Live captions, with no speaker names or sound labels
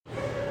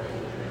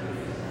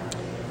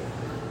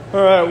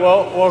All right,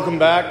 well, welcome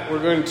back. We're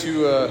going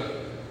to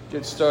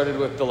get started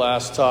with the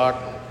last talk.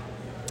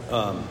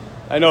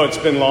 I know it's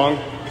been long,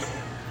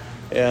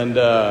 and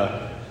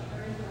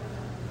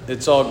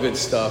it's all good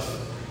stuff.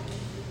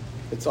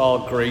 It's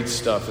all great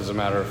stuff, as a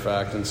matter of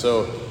fact. And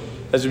so,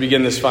 as we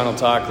begin this final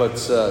talk,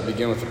 let's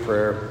begin with a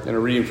prayer and a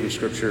reading from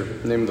Scripture.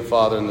 In the name of the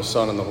Father, and the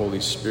Son, and the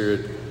Holy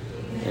Spirit.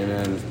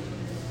 Amen.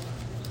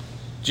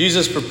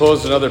 Jesus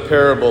proposed another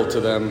parable to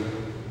them.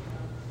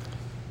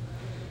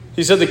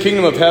 He said, "The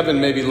kingdom of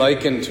heaven may be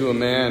likened to a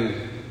man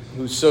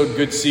who sowed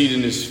good seed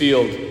in his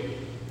field.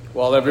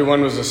 While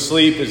everyone was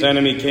asleep, his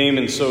enemy came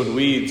and sowed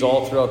weeds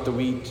all throughout the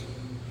wheat,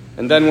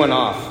 and then went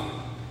off.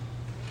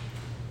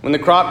 When the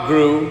crop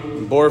grew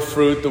and bore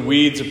fruit, the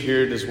weeds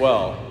appeared as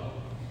well.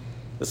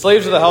 The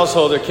slaves of the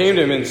householder came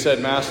to him and said,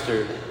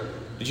 'Master,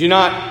 did you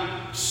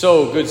not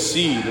sow good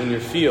seed in your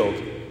field?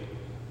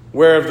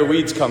 Where have the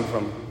weeds come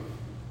from?'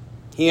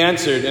 He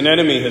answered, 'An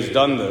enemy has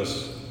done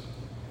this.'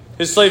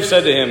 His slave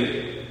said to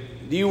him,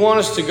 'Do you want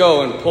us to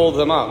go and pull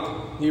them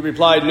up?' He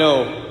replied,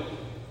 'No.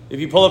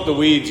 If you pull up the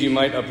weeds, you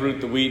might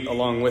uproot the wheat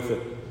along with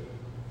it.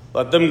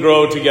 Let them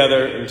grow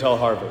together until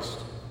harvest.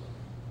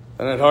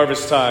 And at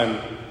harvest time,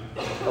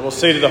 I will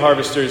say to the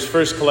harvesters,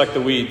 first collect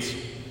the weeds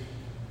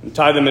and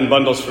tie them in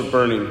bundles for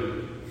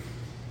burning,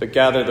 but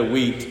gather the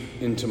wheat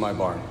into my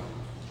barn.'"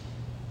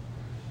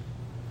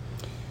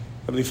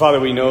 Heavenly Father,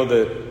 we know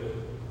that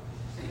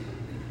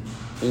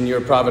in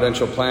your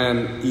providential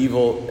plan,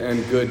 evil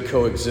and good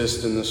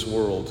coexist in this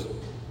world.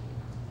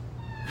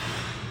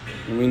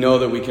 And we know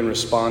that we can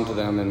respond to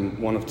them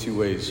in one of two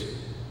ways.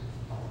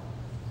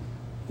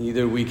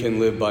 Either we can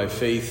live by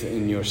faith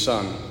in your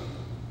Son,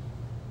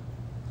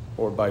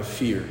 or by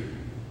fear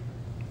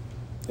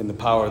in the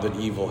power that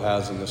evil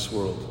has in this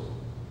world,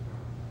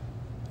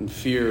 and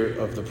fear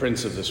of the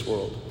prince of this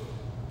world.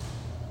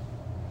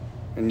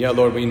 And yet,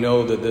 Lord, we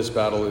know that this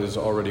battle is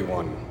already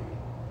won,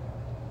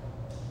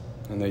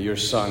 and that your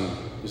Son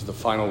is the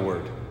final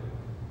word.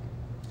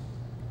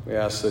 We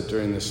ask that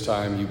during this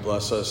time you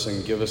bless us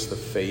and give us the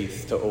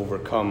faith to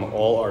overcome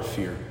all our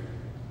fear,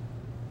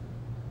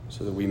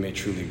 so that we may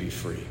truly be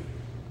free.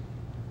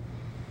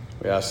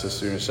 We ask this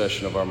through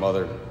intercession of our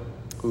mother,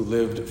 who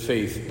lived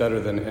faith better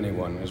than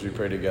anyone, as we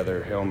pray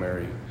together. Hail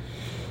Mary,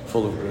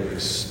 full of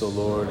grace, the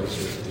Lord is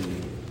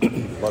with thee.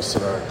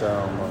 Blessed art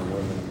thou among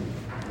women,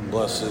 and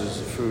blessed is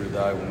the fruit of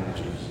thy womb,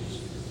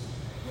 Jesus.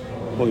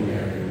 Holy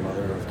Mary,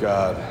 Mother of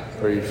God,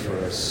 pray for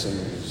us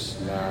sinners,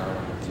 now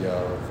and at the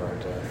hour of our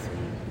death.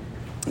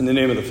 In the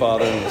name of the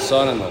Father, and the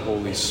Son, and the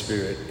Holy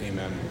Spirit.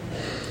 Amen.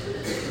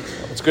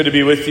 It's good to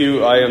be with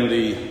you. I am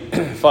the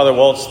Father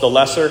Waltz the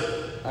Lesser,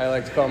 I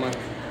like to call my,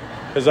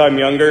 because I'm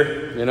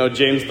younger. You know,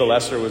 James the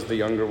Lesser was the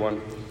younger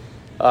one.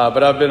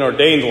 But I've been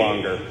ordained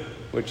longer,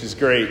 which is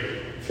great,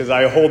 because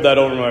I hold that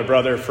over my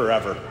brother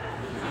forever.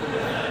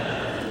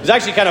 It's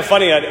actually kind of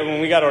funny,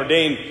 when we got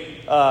ordained,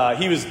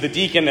 he was the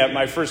deacon at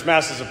my first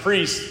Mass as a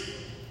priest.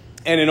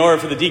 And in order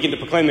for the deacon to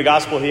proclaim the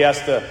gospel, he has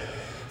to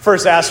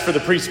first ask for the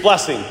priest's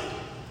blessing.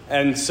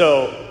 And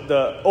so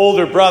the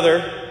older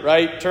brother,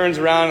 right, turns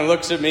around and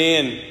looks at me,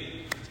 and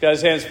he's got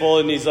his hands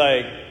folded, and he's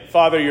like,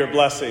 "Father, your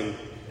blessing."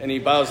 And he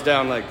bows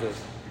down like this.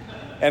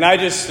 And I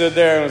just stood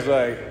there and was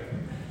like,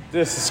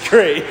 this is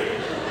great.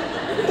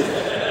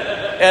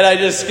 And I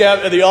just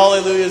kept the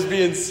Alleluias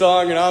being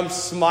sung, and I'm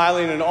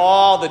smiling, and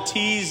all the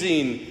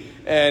teasing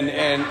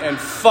and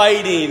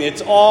fighting,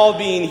 it's all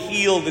being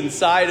healed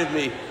inside of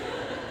me.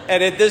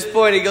 And at this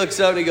point, he looks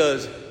up and he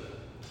goes,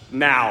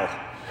 "Now."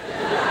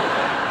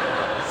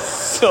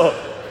 So,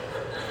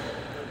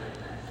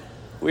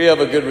 we have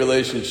a good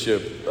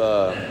relationship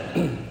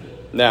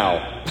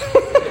now.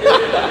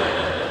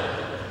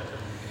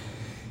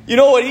 You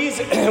know what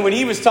when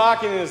he was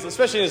talking,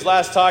 especially in his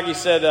last talk, he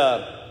said,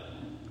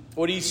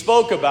 what he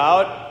spoke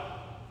about,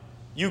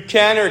 you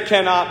can or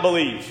cannot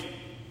believe.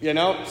 You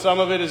know, some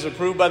of it is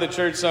approved by the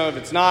church, some of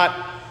it's not.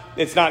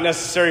 It's not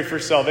necessary for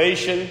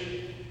salvation.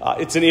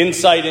 It's an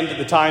insight into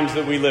the times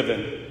that we live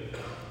in.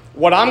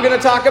 What I'm going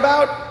to talk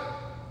about,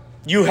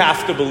 you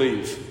have to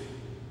believe.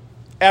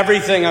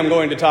 Everything I'm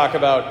going to talk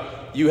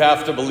about, you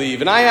have to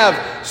believe. And I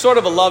have sort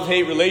of a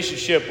love-hate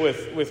relationship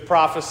with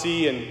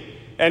prophecy and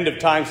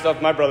end-of-time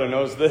stuff. My brother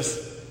knows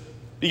this.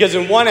 Because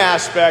in one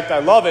aspect, I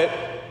love it,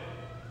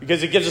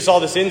 because it gives us all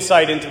this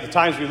insight into the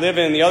times we live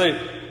in. And the other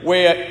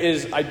way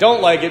is I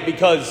don't like it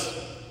because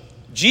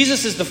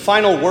Jesus is the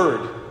final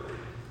word.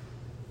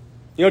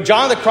 You know,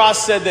 John on the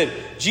cross said that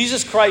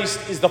Jesus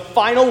Christ is the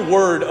final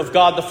word of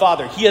God the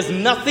Father. He has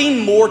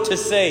nothing more to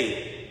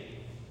say.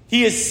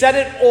 He has said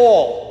it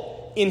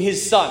all in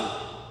his Son.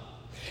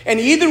 And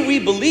either we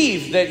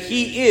believe that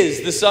he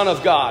is the Son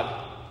of God,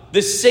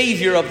 the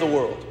Savior of the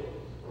world,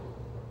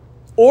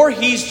 or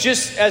he's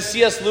just, as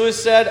C.S.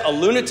 Lewis said, a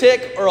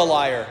lunatic or a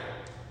liar.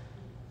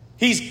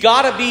 He's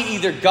got to be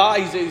either God,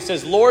 he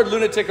says, Lord,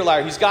 lunatic, or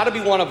liar. He's got to be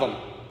one of them.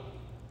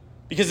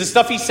 Because the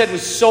stuff he said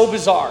was so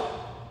bizarre.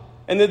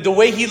 And the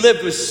way he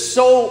lived was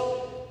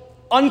so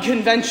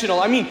unconventional.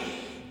 I mean,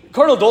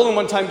 Cardinal Dolan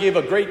one time gave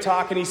a great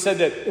talk, and he said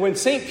that when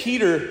St.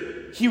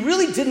 Peter he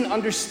really didn't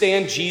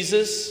understand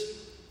Jesus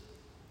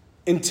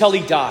until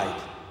he died.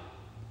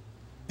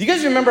 Do you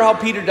guys remember how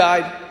Peter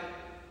died?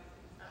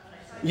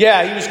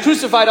 Yeah, he was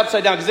crucified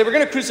upside down because they were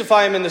going to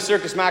crucify him in the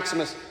Circus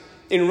Maximus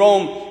in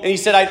Rome. And he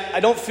said, I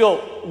don't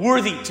feel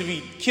worthy to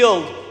be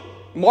killed,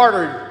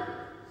 martyred,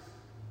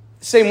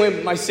 the same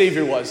way my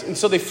Savior was. And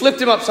so they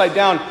flipped him upside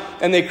down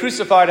and they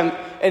crucified him.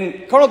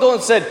 And Cardinal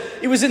Dolan said,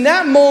 it was in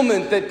that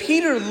moment that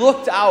Peter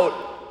looked out.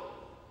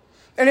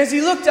 And as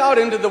he looked out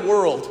into the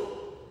world,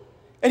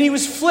 and he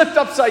was flipped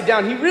upside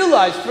down, he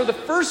realized for the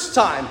first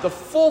time the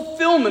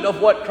fulfillment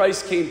of what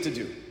Christ came to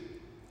do.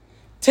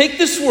 Take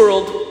this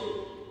world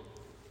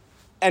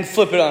and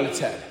flip it on its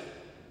head.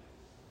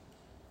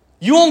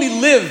 You only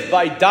live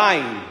by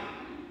dying.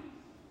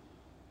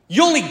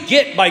 You only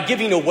get by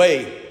giving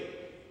away.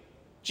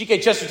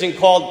 G.K. Chesterton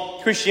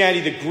called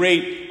Christianity the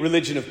great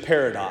religion of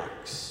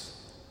paradox.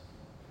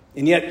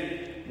 And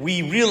yet,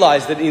 we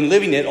realize that in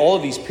living it, all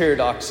of these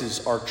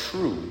paradoxes are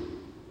true.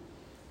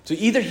 So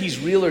either he's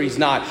real or he's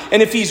not.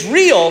 And if he's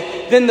real,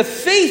 then the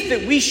faith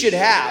that we should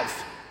have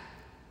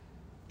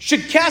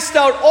should cast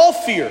out all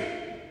fear.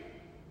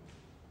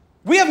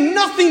 We have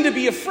nothing to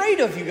be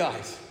afraid of, you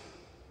guys.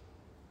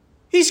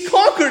 He's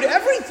conquered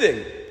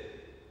everything.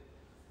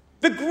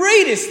 The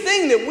greatest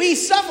thing that we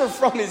suffer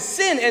from is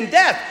sin and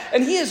death,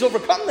 and he has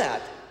overcome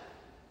that.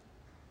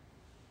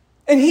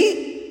 And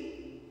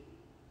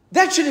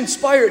that should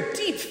inspire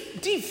deep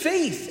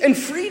faith and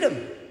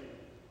freedom.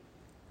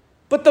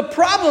 But the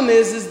problem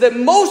is that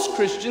most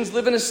Christians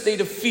live in a state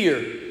of fear.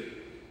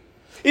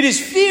 It is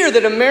fear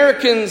that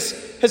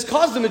has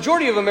caused the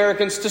majority of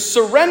Americans to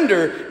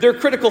surrender their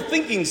critical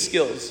thinking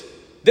skills,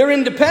 their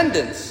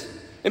independence,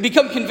 and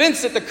become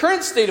convinced that the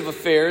current state of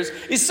affairs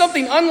is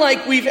something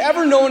unlike we've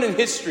ever known in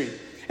history.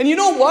 And you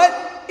know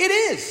what? It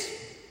is.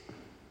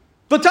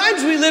 The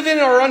times we live in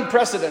are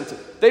unprecedented.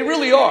 They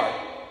really are.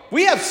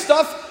 We have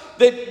stuff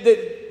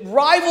that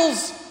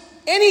rivals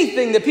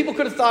anything that people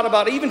could have thought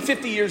about even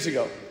 50 years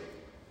ago.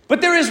 But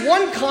there is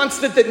one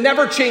constant that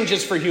never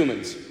changes for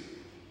humans.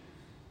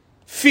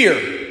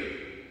 Fear.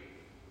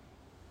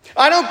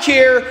 I don't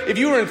care if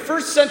you were in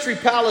first century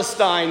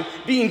Palestine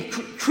being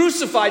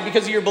crucified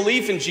because of your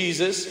belief in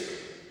Jesus,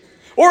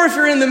 or if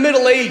you're in the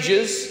Middle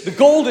Ages, the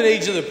golden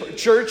age of the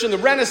church, and the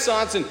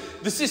Renaissance, and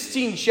the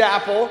Sistine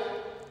Chapel.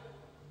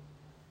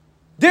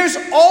 There's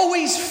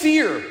always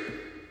fear.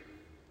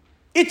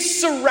 It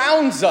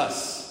surrounds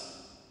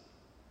us.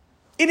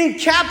 It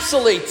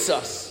encapsulates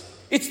us.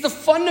 It's the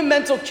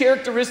fundamental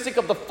characteristic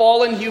of the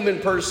fallen human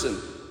person.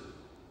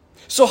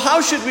 So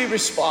how should we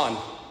respond?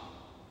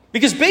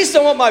 Because based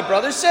on what my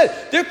brother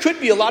said, there could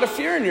be a lot of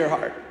fear in your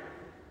heart.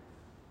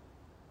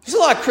 There's a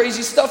lot of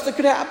crazy stuff that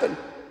could happen.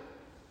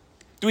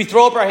 Do we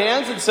throw up our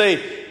hands and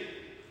say,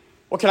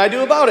 what can I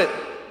do about it?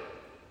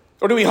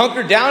 Or do we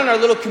hunker down in our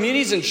little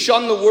communities and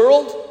shun the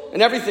world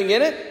and everything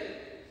in it?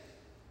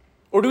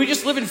 Or do we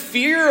just live in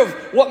fear of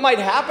what might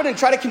happen and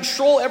try to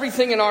control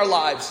everything in our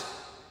lives?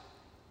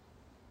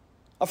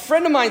 A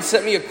friend of mine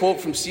sent me a quote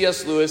from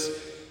C.S. Lewis.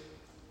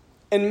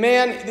 And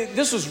man,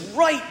 this was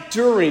right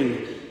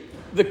during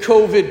the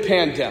COVID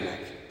pandemic,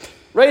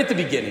 right at the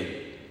beginning.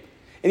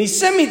 And he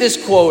sent me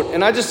this quote,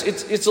 and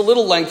it's a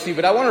little lengthy,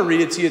 but I want to read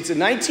it to you. It's in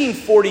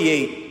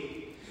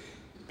 1948,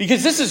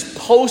 because this is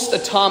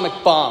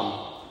post-atomic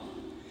bomb.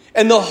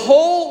 And the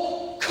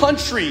whole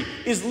country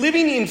is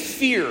living in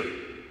fear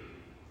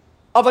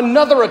of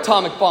another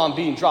atomic bomb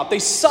being dropped. They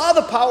saw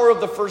the power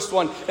of the first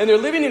one, and they're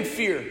living in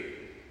fear.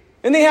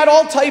 And they had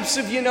all types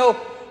of,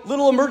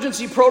 little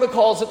emergency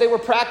protocols that they were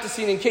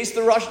practicing in case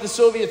the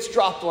Soviets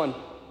dropped one.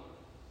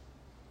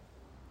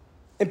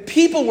 And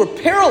people were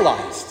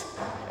paralyzed.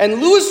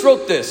 And Lewis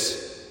wrote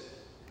this: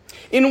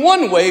 in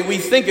one way, we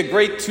think a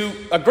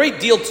great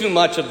deal too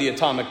much of the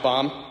atomic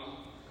bomb.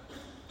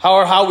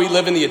 How we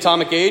live in the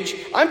atomic age?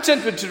 I'm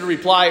tempted to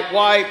reply,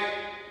 why,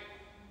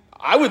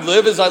 I would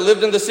live as I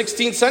lived in the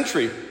 16th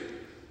century,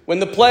 when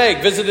the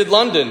plague visited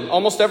London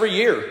almost every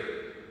year.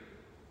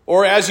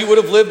 Or as you would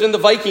have lived in the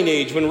Viking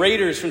Age, when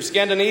raiders from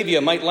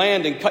Scandinavia might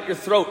land and cut your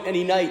throat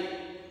any night.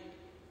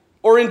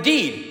 Or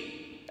indeed,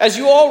 as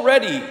you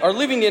already are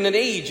living in an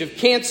age of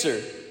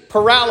cancer,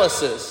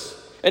 paralysis,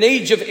 an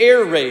age of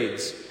air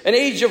raids, an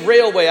age of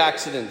railway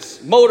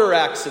accidents, motor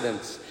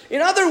accidents.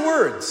 In other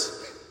words,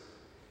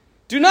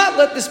 do not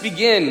let us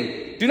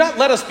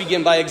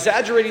begin by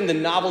exaggerating the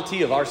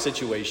novelty of our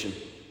situation.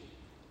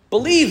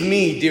 Believe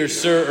me, dear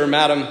sir or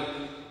madam,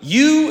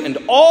 you and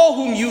all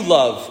whom you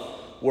love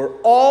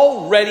were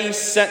already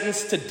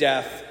sentenced to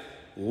death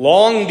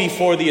long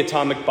before the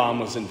atomic bomb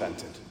was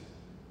invented.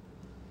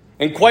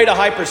 And quite a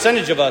high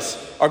percentage of us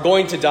are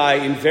going to die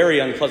in very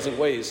unpleasant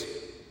ways.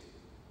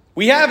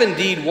 We have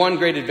indeed one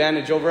great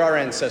advantage over our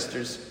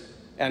ancestors: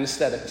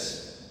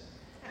 anesthetics.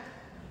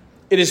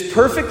 It is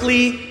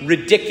perfectly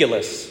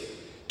ridiculous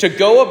to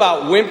go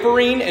about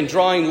whimpering and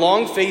drawing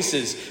long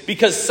faces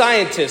because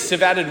scientists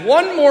have added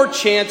one more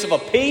chance of a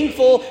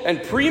painful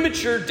and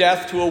premature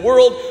death to a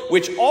world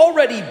which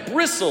already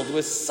bristled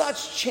with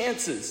such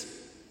chances,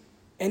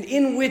 and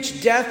in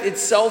which death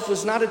itself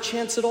was not a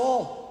chance at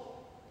all.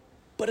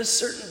 but a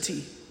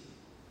certainty.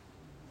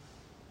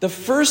 The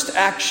first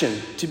action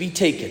to be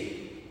taken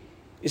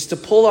is to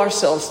pull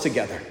ourselves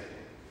together.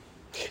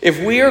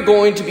 If we are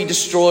going to be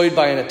destroyed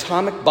by an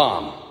atomic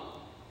bomb,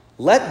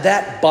 let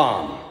that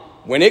bomb,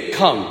 when it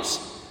comes,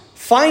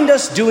 find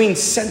us doing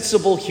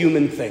sensible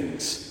human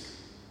things.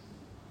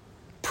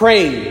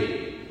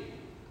 Praying,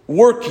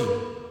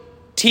 working,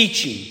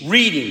 teaching,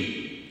 reading,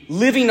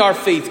 living our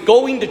faith,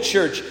 going to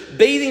church,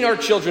 bathing our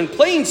children,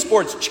 playing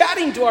sports,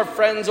 chatting to our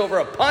friends over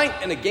a pint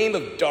and a game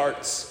of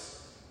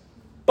darts.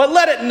 But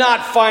let it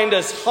not find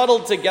us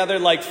huddled together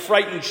like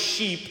frightened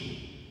sheep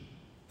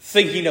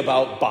thinking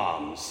about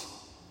bombs.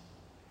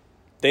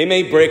 They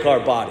may break our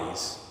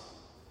bodies,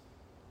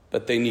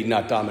 but they need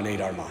not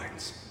dominate our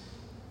minds.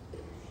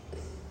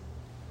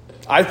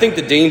 I think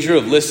the danger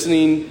of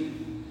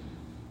listening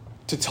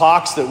to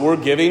talks that we're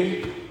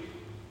giving,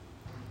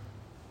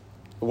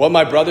 what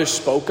my brother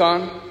spoke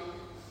on,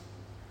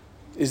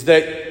 is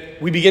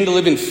that we begin to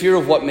live in fear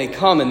of what may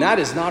come, and that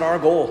is not our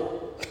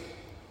goal.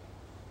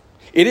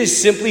 It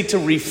is simply to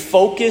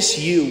refocus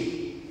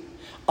you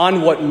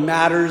on what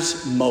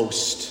matters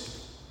most.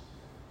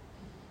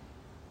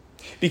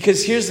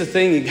 Because here's the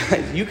thing, you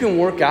guys, you can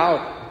work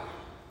out.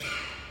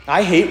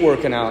 I hate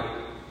working out.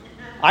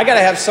 I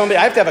have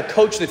to have a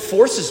coach that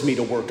forces me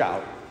to work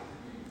out,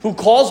 who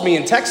calls me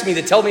and texts me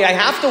to tell me I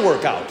have to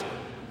work out.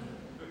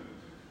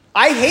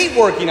 I hate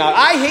working out.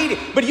 I hate it.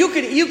 But you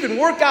can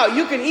work out,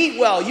 you can eat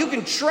well, you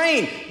can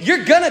train.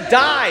 You're gonna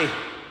die.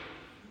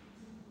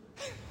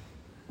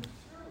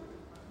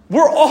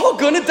 We're all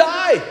gonna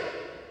die.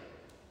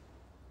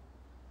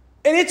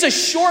 And it's a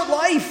short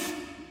life.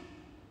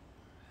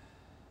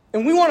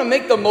 And we want to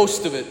make the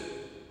most of it.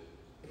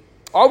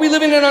 Are we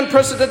living in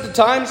unprecedented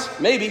times?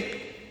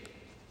 Maybe.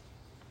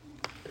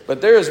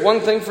 But there is one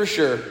thing for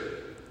sure.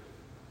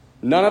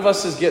 None of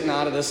us is getting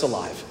out of this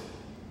alive.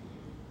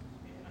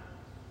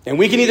 And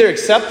we can either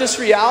accept this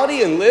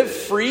reality and live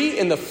free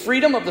in the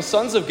freedom of the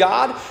sons of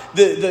God,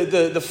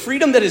 the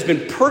freedom that has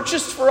been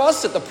purchased for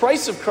us at the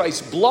price of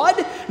Christ's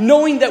blood,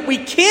 knowing that we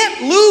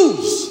can't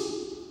lose.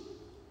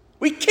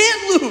 We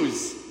can't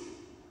lose.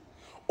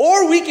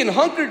 Or we can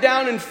hunker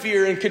down in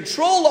fear and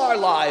control our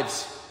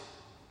lives.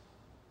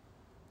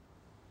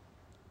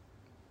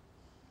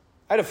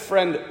 I had a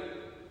friend,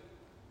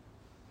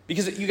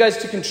 because you guys,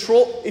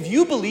 if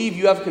you believe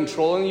you have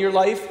control in your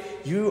life,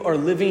 you are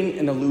living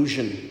an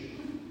illusion.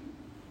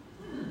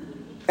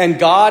 And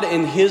God,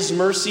 in His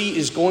mercy,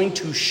 is going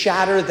to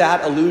shatter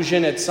that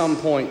illusion at some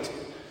point.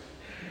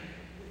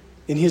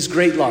 In His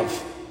great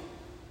love.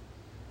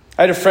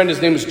 I had a friend,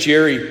 his name was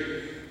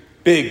Jerry.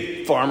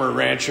 Big farmer,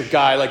 rancher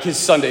guy, like his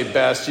Sunday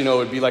best,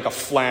 would be like a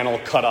flannel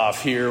cut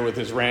off here with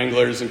his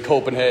Wranglers in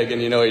Copenhagen.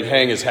 He'd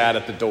hang his hat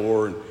at the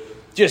door. And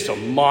just a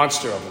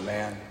monster of a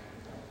man.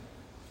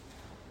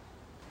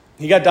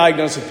 He got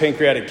diagnosed with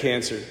pancreatic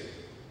cancer.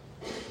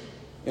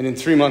 And in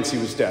 3 months, he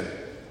was dead.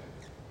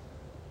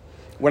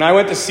 When I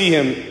went to see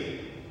him,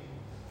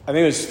 I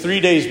think it was 3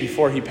 days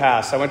before he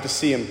passed, I went to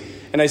see him.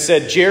 And I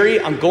said, Jerry,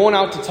 I'm going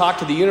out to talk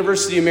to the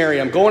University of Mary.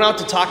 I'm going out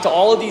to talk to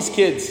all of these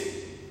kids.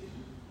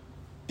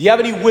 Do you have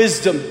any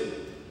wisdom?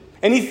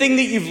 Anything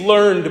that you've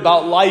learned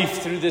about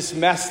life through this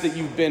mess that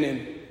you've been in?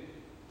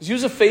 Because he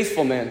was a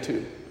faithful man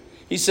too.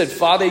 He said,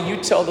 Father, you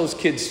tell those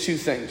kids two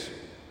things.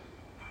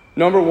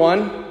 Number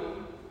one,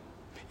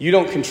 you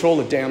don't control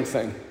a damn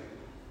thing.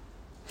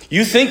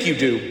 You think you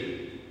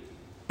do,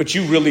 but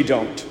you really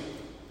don't.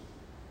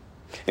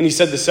 And he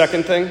said the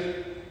second thing,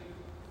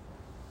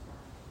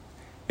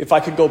 if I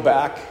could go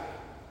back,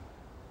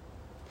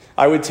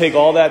 I would take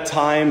all that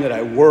time that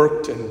I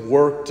worked and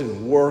worked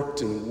and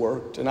worked and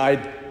worked, and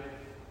I'd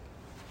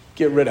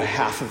get rid of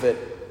half of it,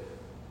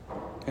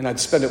 and I'd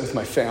spend it with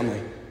my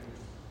family.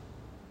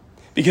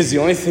 Because the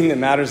only thing that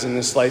matters in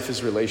this life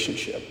is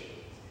relationship.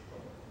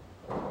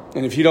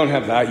 And if you don't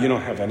have that, you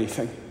don't have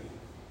anything.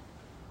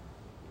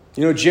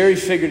 Jerry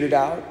figured it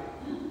out.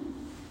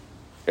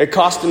 It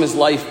cost him his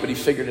life, but he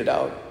figured it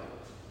out.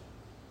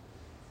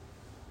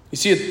 You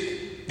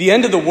see, the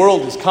end of the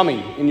world is coming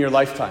in your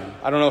lifetime.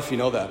 I don't know if you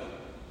know that.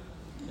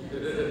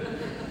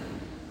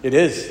 It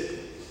is.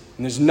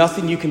 And there's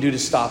nothing you can do to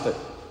stop it.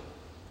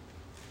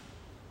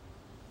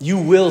 You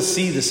will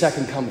see the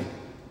second coming.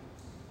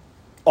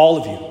 All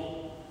of you.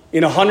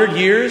 In 100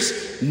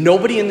 years,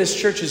 nobody in this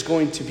church is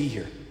going to be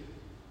here.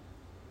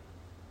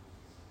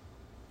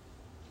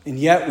 And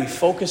yet we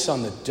focus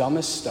on the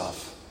dumbest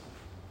stuff.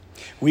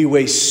 We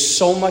waste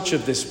so much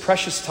of this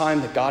precious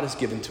time that God has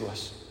given to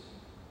us.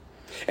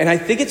 And I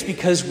think it's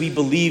because we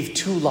believe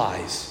two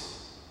lies.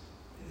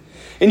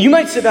 And you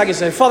might sit back and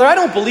say, Father, I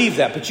don't believe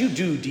that, but you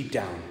do deep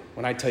down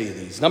when I tell you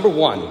these. Number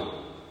one,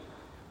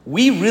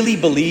 we really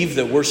believe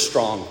that we're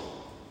strong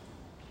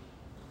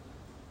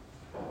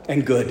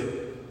and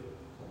good.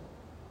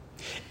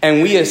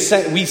 And the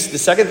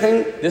second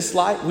thing, this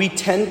lie, we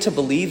tend to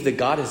believe that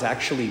God is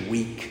actually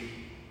weak.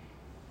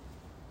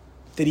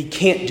 That He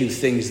can't do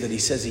things that He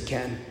says He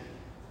can.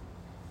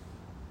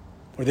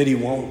 Or that He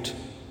won't.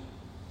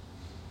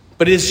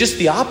 But it is just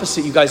the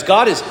opposite, you guys.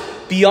 God is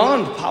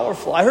beyond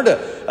powerful. I heard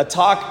a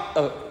talk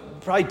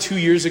probably 2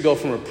 years ago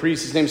from a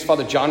priest. His name's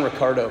Father John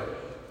Ricardo.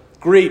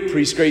 Great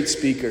priest, great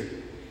speaker.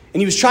 And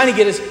he was trying to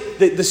get us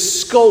the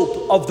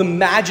scope of the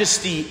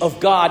majesty of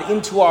God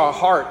into our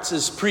hearts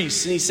as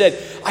priests. And he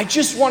said, I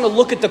just want to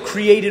look at the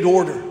created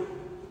order.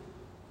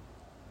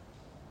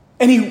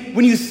 And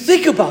when you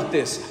think about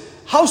this,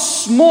 how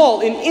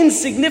small and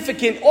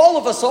insignificant all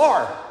of us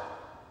are.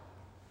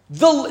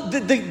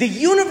 The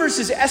universe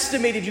is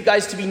estimated, you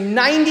guys, to be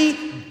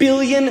 90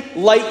 billion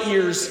light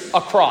years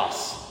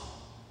across.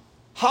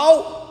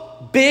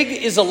 How big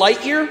is a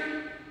light year?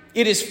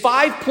 It is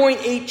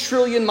 5.8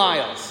 trillion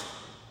miles.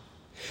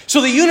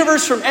 So the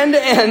universe from end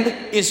to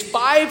end is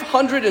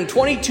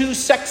 522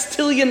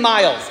 sextillion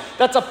miles.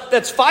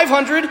 That's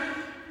 500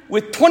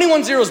 with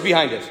 21 zeros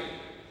behind it.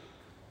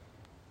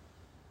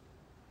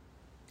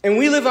 And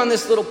we live on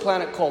this little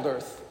planet called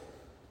Earth.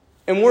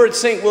 And we're at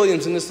St.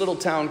 William's in this little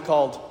town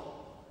called...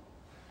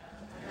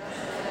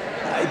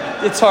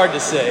 it's hard to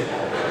say.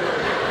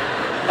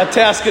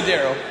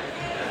 Atascadero.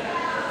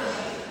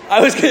 I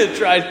was going to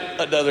try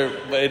another,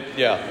 but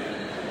yeah.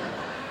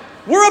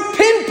 We're a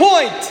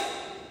pinpoint.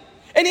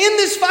 And in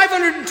this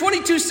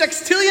 522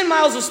 sextillion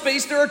miles of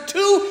space, there are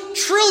 2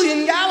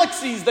 trillion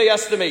galaxies, they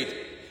estimate.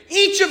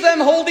 Each of them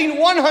holding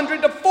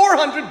 100 to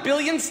 400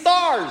 billion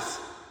stars.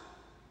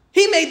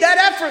 He made that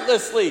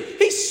effortlessly.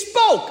 He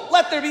spoke,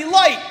 let there be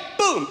light.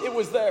 Boom, it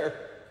was there.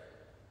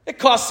 It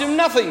cost him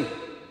nothing.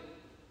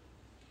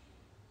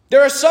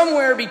 There are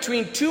somewhere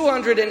between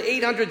 200 and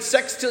 800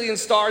 sextillion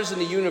stars in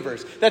the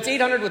universe. That's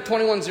 800 with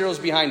 21 zeros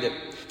behind it.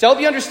 To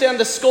help you understand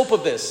the scope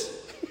of this,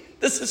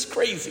 this is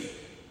crazy.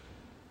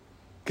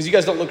 Because you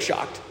guys don't look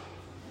shocked.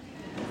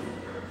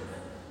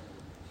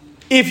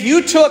 If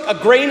you took a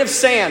grain of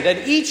sand,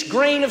 and each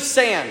grain of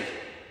sand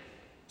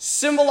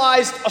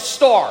symbolized a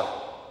star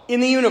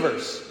in the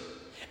universe,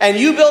 and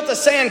you built a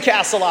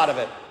sandcastle out of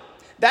it,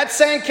 that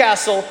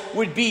sandcastle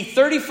would be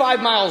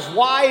 35 miles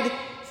wide,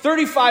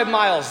 35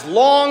 miles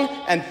long,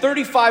 and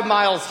 35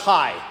 miles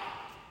high.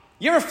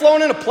 You ever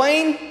flown in a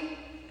plane?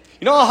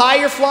 You know how high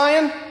you're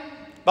flying?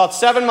 About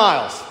 7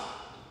 miles.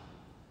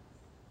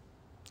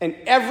 And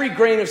every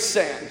grain of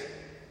sand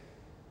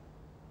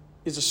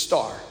is a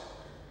star.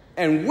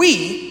 And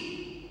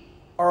we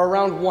are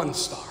around 1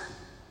 star.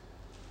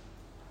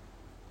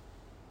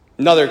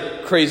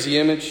 Another crazy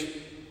image.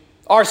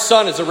 Our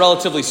sun is a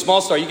relatively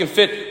small star. You can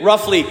fit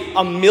roughly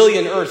 1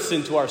 million Earths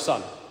into our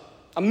sun.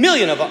 1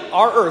 million of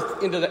our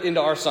Earth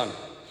into our sun.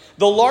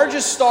 The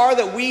largest star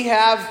that we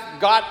have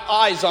got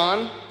eyes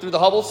on through the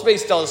Hubble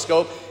Space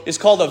Telescope is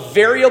called a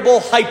variable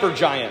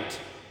hypergiant.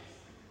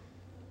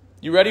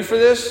 You ready for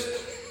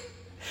this?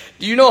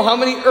 Do you know how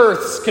many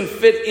Earths can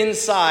fit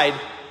inside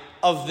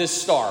of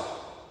this star?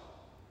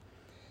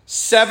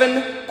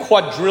 7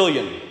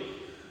 quadrillion,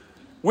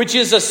 which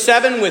is a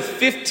 7 with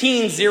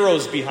 15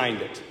 zeros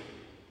behind it.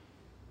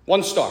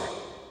 1 star.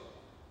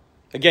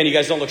 Again, you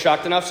guys don't look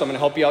shocked enough, so I'm going to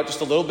help you out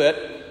just a little bit.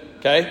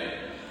 Okay?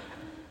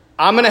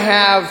 I'm going to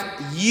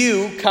have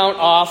you count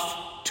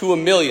off to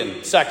 1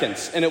 million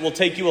seconds, and it will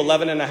take you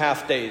 11 and a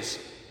half days.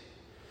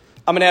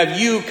 I'm going to have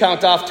you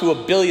count off to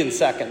 1 billion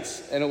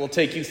seconds, and it will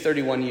take you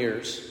 31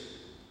 years.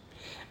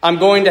 I'm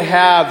going to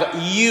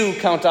have you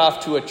count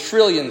off to 1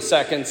 trillion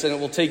seconds, and it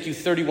will take you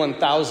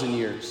 31,000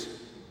 years.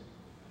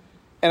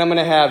 And I'm going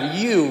to have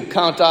you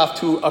count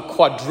off to 1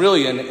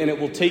 quadrillion, and it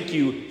will take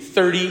you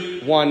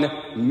 31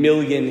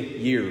 million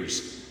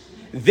years.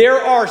 There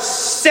are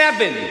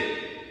 7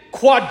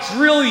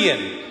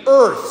 quadrillion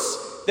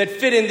Earths that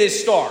fit in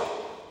this star.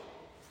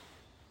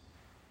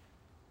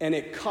 And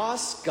it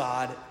costs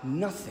God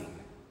nothing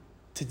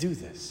to do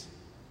this.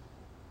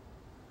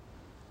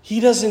 He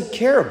doesn't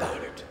care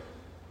about it.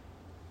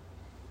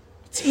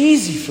 It's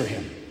easy for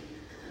him.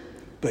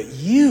 But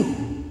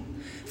you,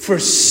 for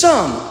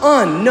some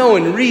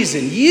unknown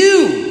reason,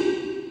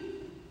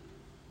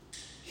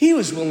 he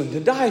was willing to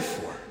die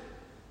for.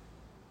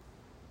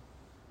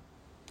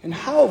 And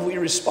how have we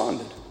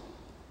responded?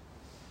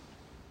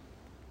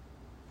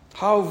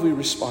 How have we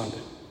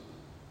responded?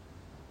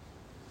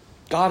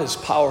 God is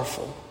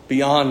powerful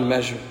beyond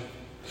measure.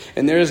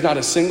 And there is not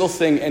a single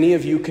thing any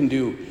of you can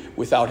do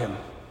without him.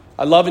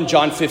 I love in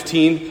John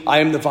 15, I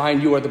am the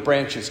vine, you are the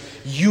branches.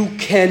 You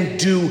can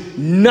do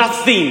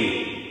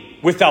nothing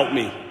without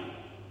me.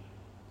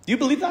 Do you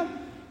believe that?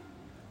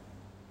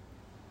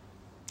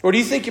 Or do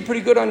you think you're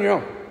pretty good on your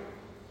own?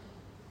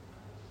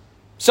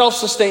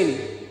 Self-sustaining.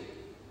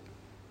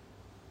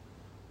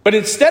 But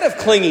instead of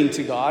clinging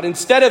to God,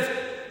 instead of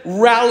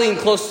rallying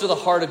close to the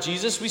heart of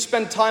Jesus, we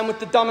spend time with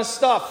the dumbest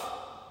stuff.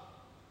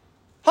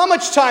 How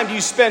much time do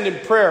you spend in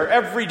prayer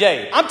every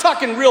day? I'm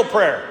talking real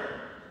prayer.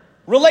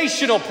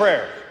 Relational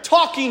prayer,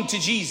 talking to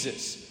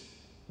Jesus,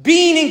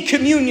 being in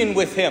communion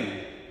with him.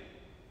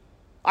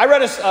 I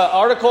read an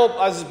article, this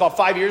was about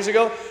 5 years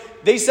ago.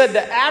 They said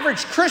the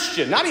average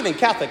Christian, not even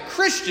Catholic,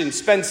 Christian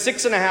spends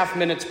 6.5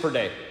 minutes per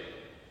day.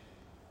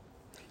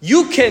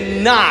 You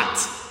cannot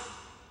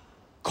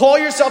call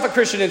yourself a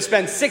Christian and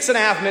spend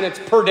 6.5 minutes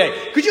per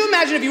day. Could you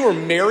imagine if you were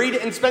married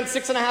and spent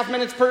 6.5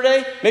 minutes per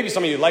day? Maybe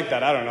some of you like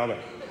that, I don't know. But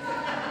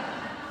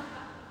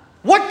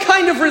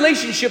of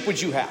relationship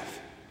would you have?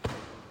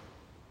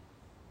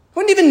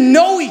 Wouldn't even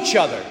know each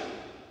other.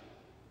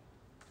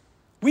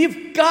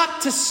 We've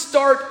got to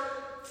start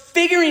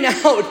figuring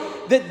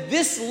out that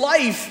this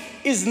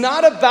life is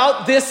not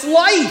about this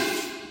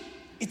life.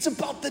 It's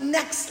about the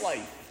next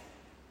life.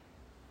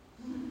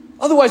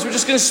 Otherwise, we're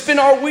just going to spin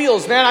our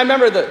wheels. Man, I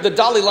remember the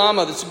Dalai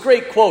Lama. That's a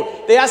great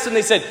quote. They asked him,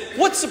 they said,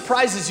 what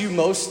surprises you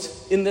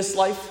most in this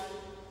life?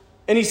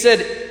 And he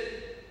said,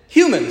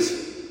 humans.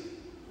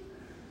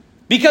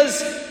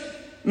 Because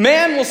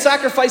man will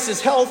sacrifice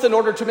his health in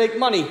order to make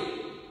money.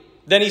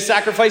 Then he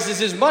sacrifices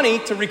his money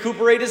to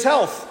recuperate his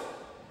health.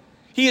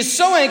 He is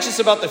so anxious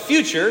about the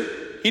future,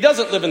 he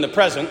doesn't live in the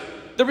present.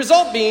 The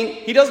result being,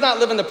 he does not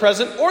live in the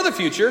present or the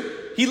future.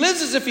 He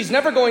lives as if he's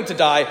never going to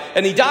die,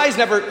 and he dies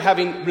never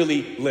having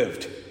really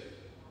lived.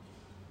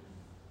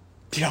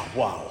 Yeah,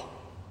 wow.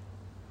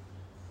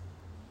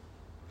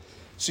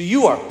 So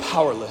you are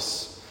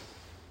powerless.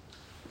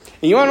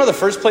 And you want to know the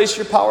first place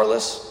you're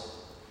powerless?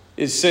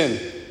 Is sin.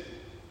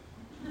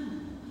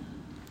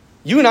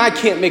 You and I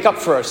can't make up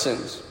for our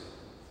sins.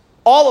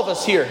 All of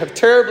us here have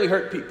terribly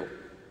hurt people.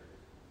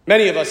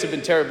 Many of us have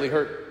been terribly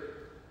hurt.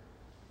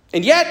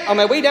 And yet, on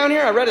my way down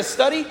here, I read a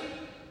study.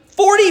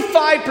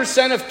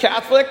 45% of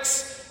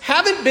Catholics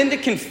haven't been to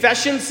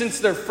confession since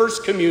their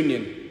first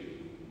communion.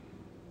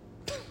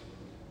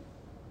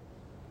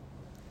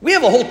 We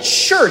have a whole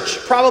church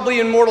probably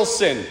in mortal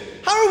sin.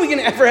 How are we going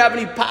to ever have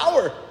any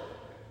power?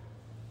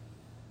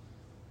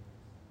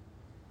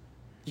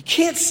 You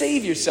can't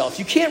save yourself.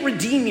 You can't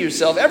redeem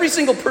yourself. Every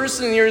single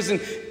person in here is in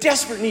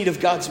desperate need of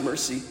God's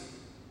mercy.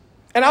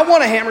 And I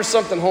want to hammer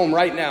something home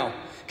right now.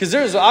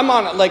 Because I'm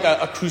on like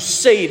a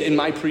crusade in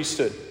my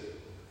priesthood.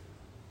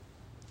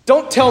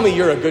 Don't tell me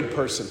you're a good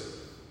person.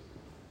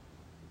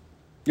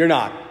 You're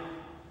not.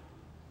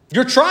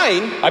 You're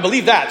trying. I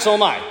believe that. So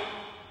am I.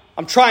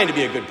 I'm trying to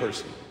be a good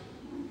person.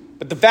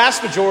 But the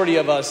vast majority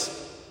of us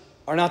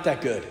are not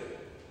that good.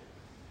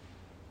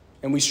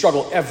 And we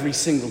struggle every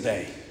single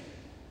day.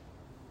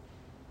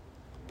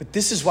 But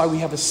this is why we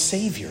have a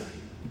Savior.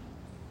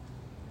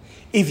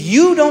 If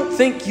you don't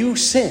think you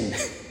sin,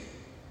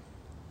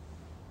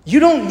 you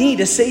don't need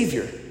a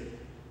Savior.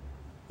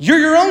 You're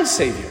your own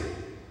Savior.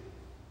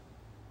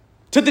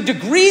 To the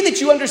degree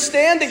that you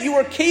understand that you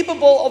are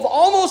capable of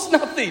almost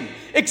nothing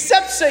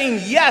except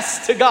saying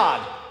yes to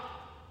God.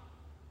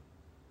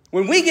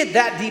 When we get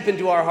that deep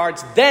into our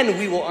hearts, then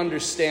we will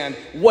understand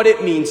what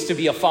it means to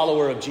be a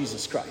follower of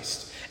Jesus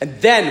Christ. And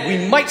then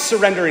we might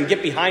surrender and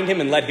get behind him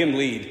and let him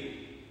lead.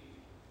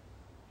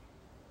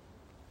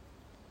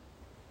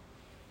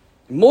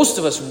 Most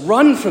of us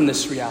run from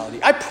this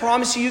reality. I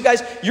promise you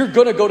guys, you're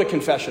going to go to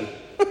confession.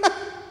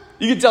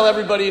 You can tell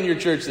everybody in your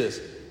church this.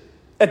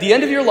 At the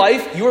end of your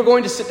life, you are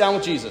going to sit down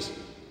with Jesus,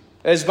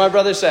 as my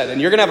brother said, and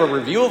you're going to have a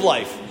review of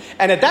life.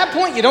 And at that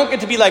point, you don't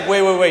get to be like,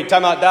 wait,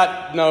 time out,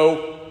 that,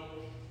 no,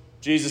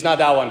 Jesus, not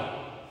that one.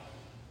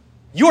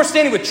 You are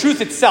standing with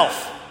truth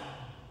itself.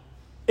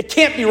 It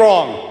can't be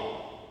wrong.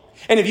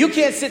 And if you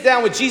can't sit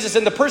down with Jesus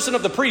in the person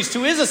of the priest,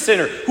 who is a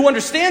sinner, who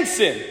understands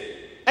sin,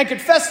 and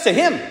confess to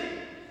him,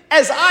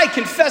 as I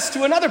confess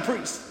to another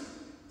priest,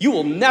 you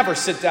will never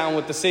sit down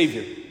with the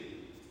Savior.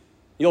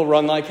 You'll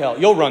run like hell.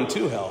 You'll run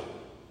to hell.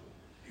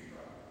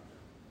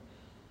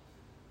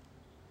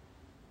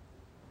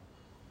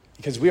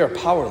 Because we are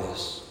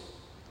powerless.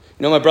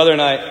 You know, my brother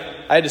and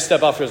I had to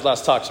step out for his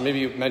last talk, so maybe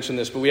you mentioned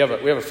this, but we have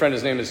a friend,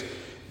 his name is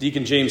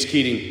Deacon James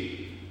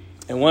Keating.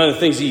 And one of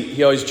the things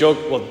he always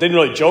joked, well, didn't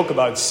really joke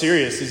about, it's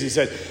serious, is he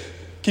said,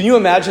 can you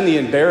imagine the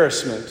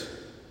embarrassment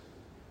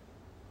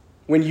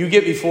when you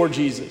get before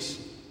Jesus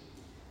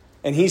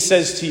and he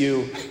says to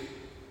you,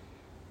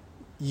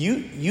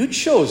 you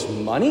chose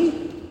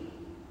money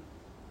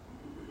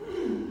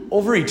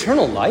over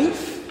eternal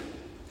life?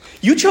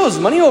 You chose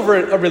money over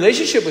a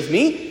relationship with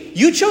me?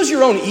 You chose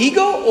your own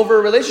ego over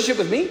a relationship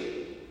with me?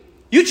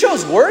 You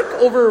chose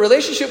work over a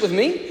relationship with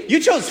me? You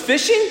chose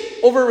fishing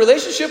over a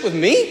relationship with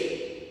me?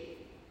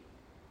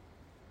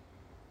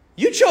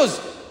 You chose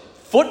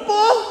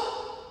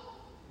football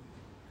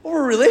over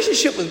a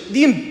relationship with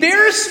the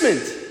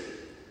embarrassment.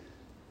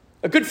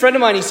 A good friend of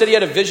mine, he said he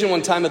had a vision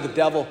one time of the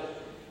devil.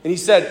 And he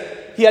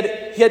said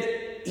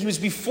he was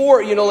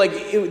before,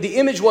 the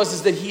image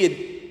was that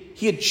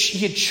he had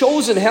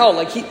chosen hell.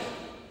 Like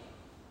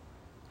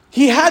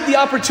he had the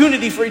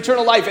opportunity for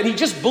eternal life and he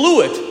just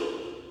blew it.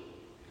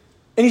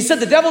 And he said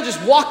the devil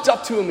just walked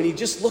up to him and he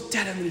just looked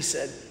at him and he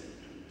said,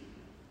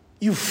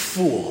 "You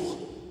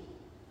fool.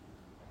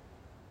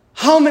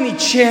 How many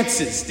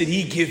chances did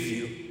he give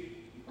you?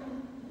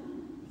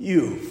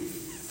 You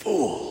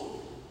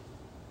fool."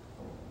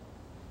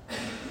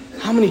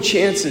 How many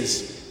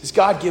chances does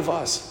God give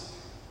us?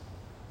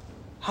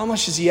 How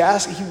much does he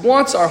ask? He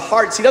wants our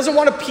hearts. He doesn't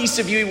want a piece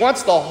of you. He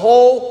wants the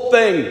whole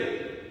thing.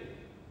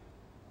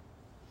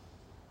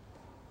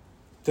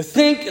 To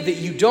think that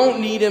you don't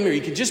need him or you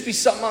could just be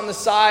something on the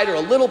side or a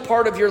little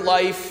part of your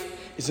life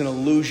is an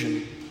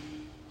illusion.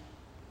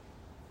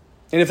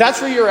 And if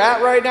that's where you're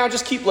at right now,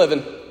 just keep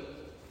living.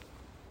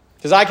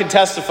 Because I can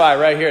testify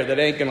right here that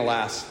it ain't going to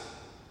last.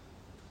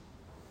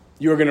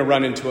 you're going to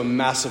run into a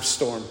massive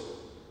storm.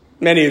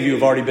 Many of you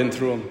have already been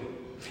through them.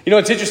 You know,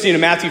 it's interesting in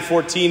Matthew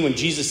 14 when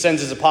Jesus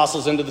sends his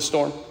apostles into the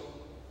storm. Do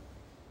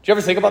you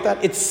ever think about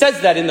that? It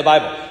says that in the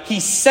Bible. He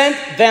sent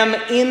them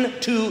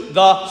into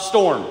the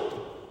storm.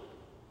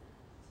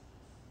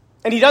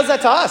 And he does that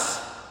to us.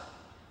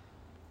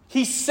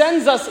 He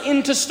sends us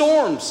into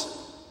storms.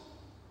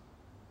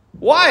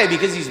 Why?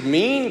 Because he's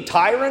mean,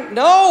 tyrant?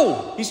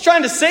 No, he's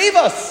trying to save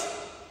us.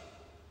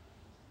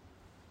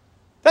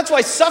 That's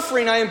why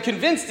suffering, I am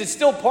convinced, is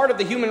still part of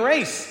the human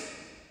race.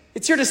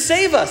 It's here to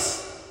save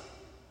us.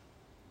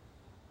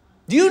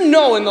 Do you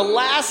know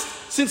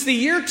since the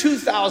year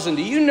 2000,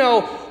 do you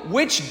know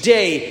which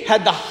day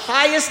had the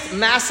highest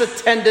mass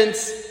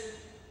attendance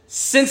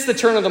since the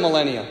turn of the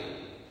millennium?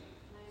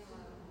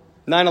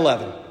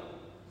 9/11.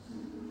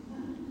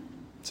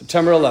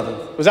 September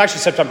 11th. It was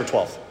actually September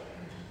 12th.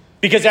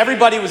 Because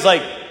everybody was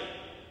like,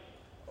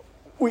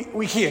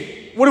 we can't.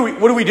 What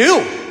do we do?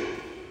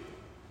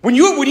 When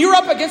you're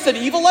up against an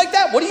evil like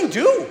that, what do you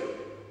do?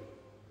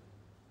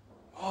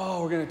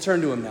 Oh, we're going to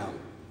turn to him now.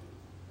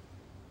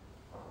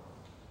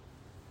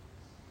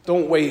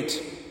 Don't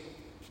wait.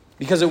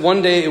 Because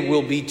one day it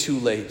will be too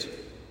late.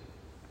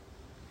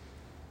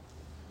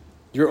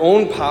 Your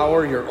own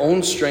power, your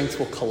own strength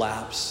will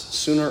collapse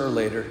sooner or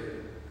later.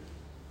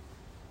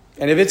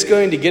 And if it's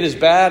going to get as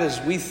bad as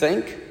we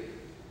think,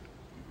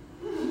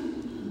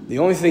 the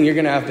only thing you're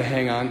going to have to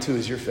hang on to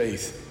is your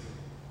faith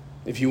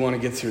if you want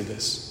to get through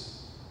this.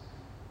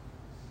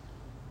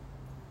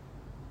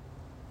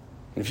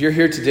 And if you're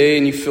here today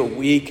and you feel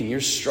weak and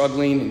you're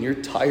struggling and you're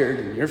tired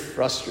and you're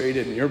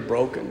frustrated and you're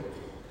broken,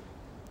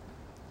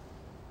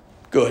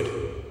 good.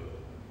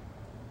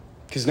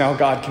 Because now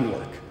God can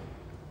work.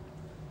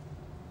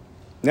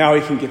 Now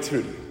he can get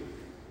through to you.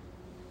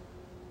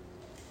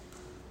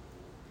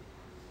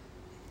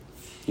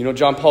 You know,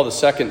 John Paul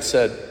II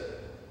said,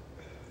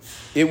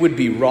 it would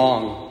be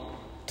wrong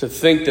to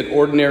think that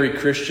ordinary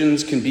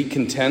Christians can be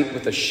content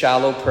with a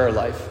shallow prayer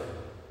life,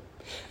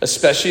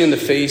 especially in the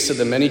face of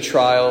the many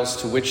trials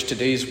to which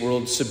today's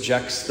world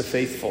subjects the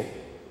faithful.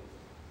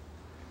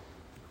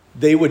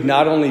 They would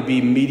not only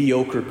be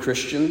mediocre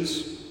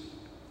Christians,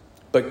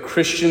 but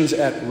Christians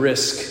at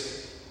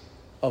risk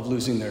of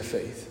losing their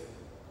faith.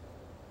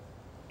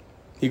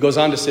 He goes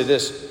on to say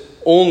this,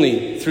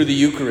 only through the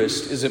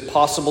Eucharist is it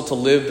possible to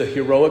live the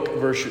heroic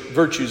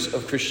virtues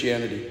of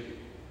Christianity.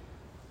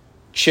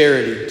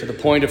 Charity to the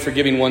point of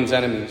forgiving one's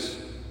enemies.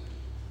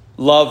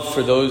 Love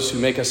for those who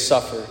make us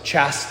suffer.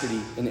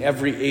 Chastity in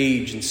every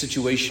age and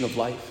situation of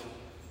life.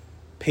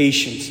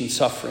 Patience in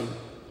suffering.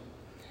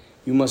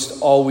 You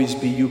must always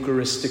be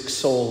Eucharistic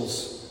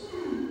souls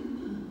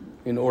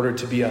in order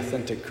to be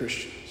authentic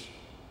Christians.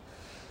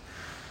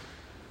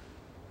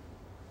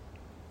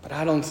 But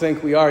I don't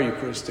think we are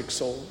Eucharistic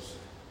souls.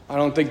 I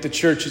don't think the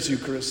church is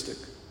Eucharistic.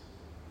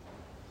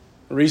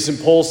 A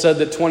recent poll said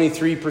that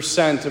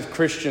 23% of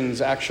Christians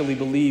actually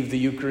believe the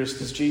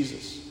Eucharist is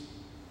Jesus.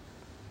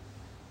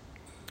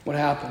 What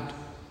happened?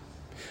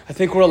 I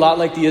think we're a lot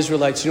like the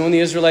Israelites. You know, when the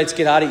Israelites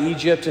get out of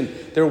Egypt and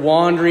they're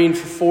wandering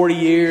for 40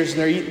 years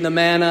and they're eating the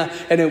manna,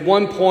 and at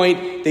one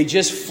point they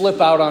just flip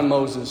out on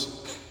Moses.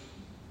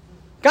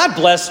 God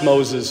bless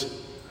Moses.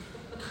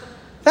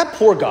 That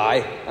poor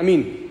guy. I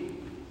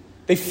mean,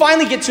 they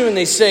finally get to him and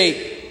they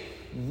say,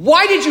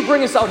 why did you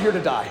bring us out here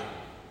to die?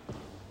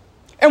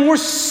 And we're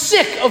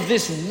sick of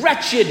this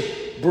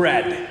wretched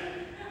bread.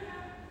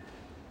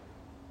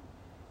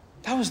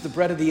 That was the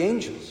bread of the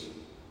angels.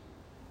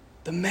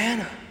 The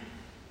manna.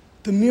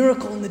 The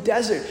miracle in the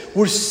desert.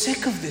 We're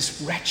sick of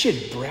this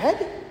wretched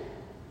bread?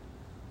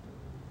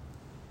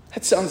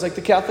 That sounds like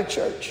the Catholic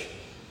Church.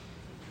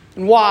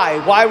 And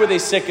why? Why were they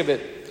sick of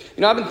it?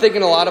 You know, I've been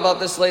thinking a lot about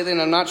this lately,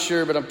 and I'm not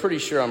sure, but I'm pretty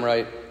sure I'm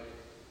right.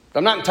 But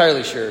I'm not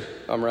entirely sure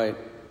I'm right.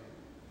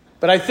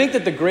 But I think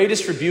that the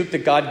greatest rebuke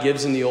that God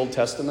gives in the Old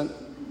Testament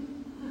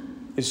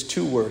is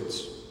 2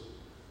 words.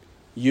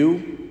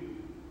 You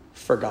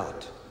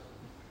forgot.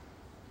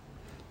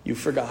 You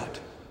forgot.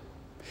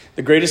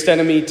 The greatest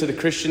enemy to the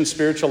Christian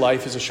spiritual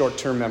life is a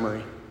short-term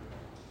memory.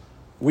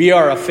 We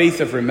are a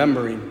faith of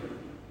remembering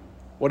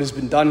what has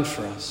been done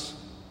for us.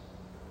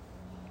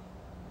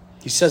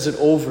 He says it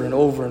over and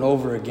over and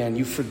over again.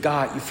 You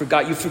forgot, you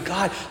forgot, you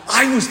forgot.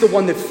 I was the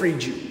one that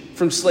freed you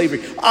from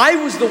slavery. I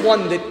was the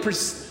one that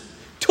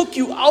took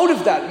you out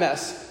of that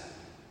mess.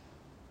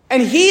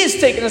 And he has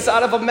taken us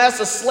out of a mess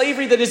of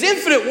slavery that is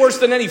infinite worse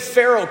than any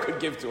Pharaoh could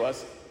give to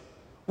us.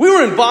 We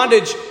were in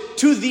bondage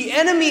to the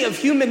enemy of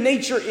human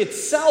nature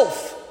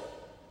itself.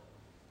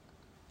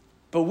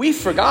 But we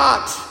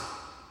forgot.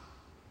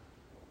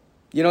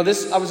 You know,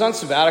 I was on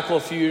sabbatical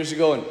a few years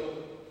ago, and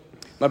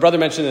my brother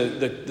mentioned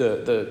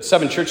the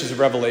 7 churches of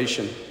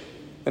Revelation.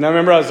 And I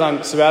remember I was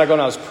on sabbatical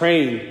and I was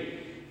praying.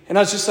 And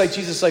I was just like,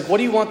 Jesus, what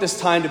do you want this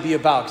time to be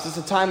about? Because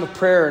it's a time of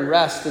prayer and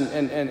rest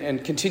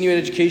and continuing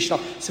education.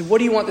 I said, what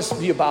do you want this to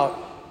be about?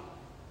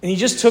 And he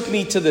just took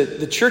me to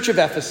the church of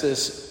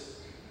Ephesus.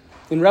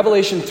 In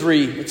Revelation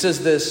 3, it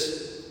says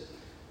this.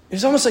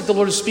 It's almost like the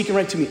Lord is speaking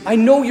right to me. I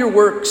know your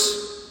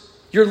works,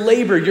 your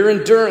labor, your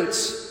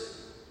endurance,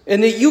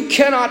 and that you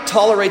cannot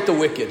tolerate the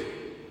wicked.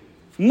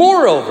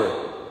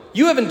 Moreover,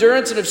 you have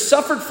endurance and have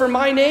suffered for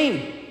my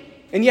name,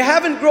 and you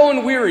haven't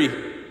grown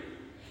weary.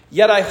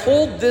 Yet I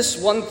hold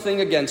this one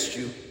thing against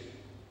you.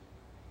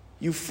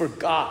 You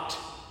forgot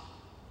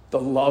the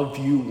love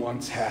you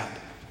once had.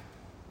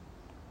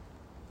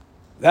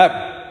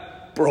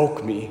 That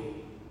broke me.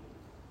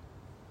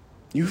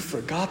 You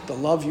forgot the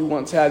love you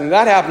once had. And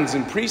that happens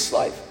in priest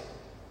life.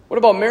 What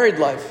about married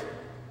life?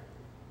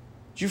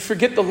 Did you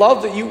forget the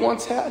love that you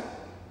once had?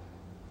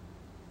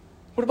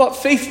 What about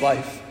faith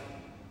life?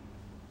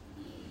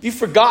 Have you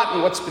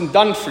forgotten what's been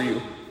done for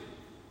you?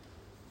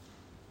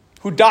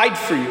 Who died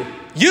for you?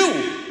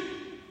 You!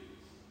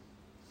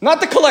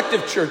 Not the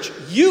collective church.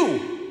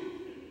 You!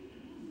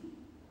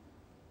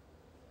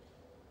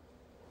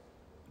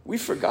 We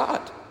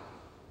forgot.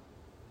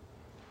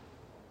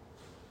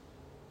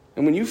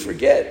 And when you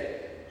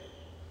forget,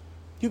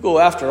 you go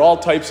after all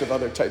types of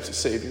other types of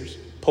saviors.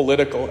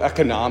 Political,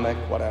 economic,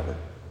 whatever.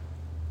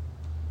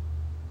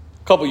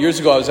 A couple years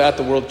ago, I was at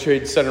the World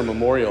Trade Center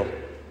Memorial.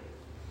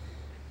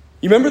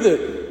 You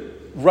remember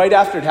right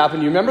after it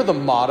happened, you remember the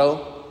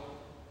motto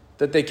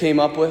that they came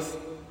up with?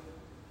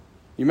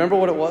 You remember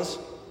what it was?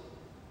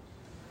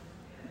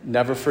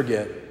 Never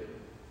forget.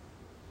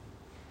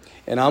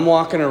 And I'm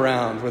walking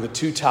around where the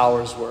two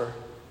towers were.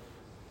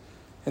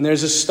 And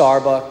there's a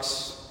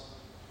Starbucks.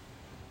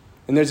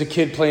 And there's a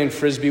kid playing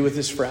Frisbee with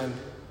his friend.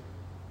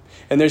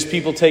 And there's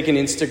people taking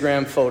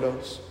Instagram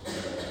photos.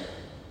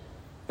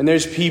 And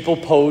there's people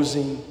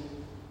posing.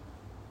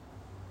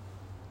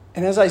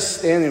 And as I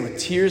stand there with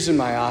tears in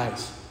my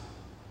eyes,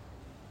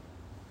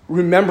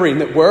 remembering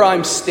that where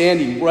I'm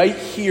standing, right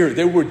here,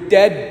 there were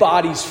dead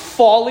bodies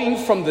falling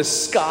from the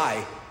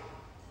sky.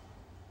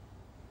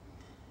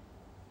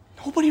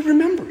 Nobody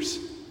remembers.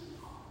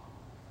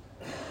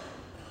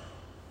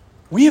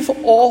 We have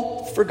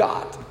all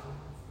forgot.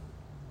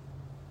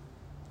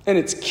 And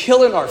it's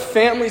killing our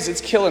families, it's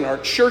killing our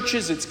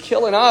churches, it's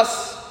killing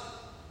us.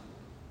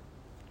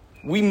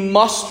 We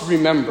must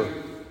remember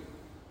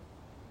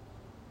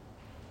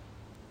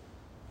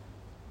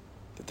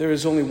that there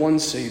is only one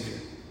Savior.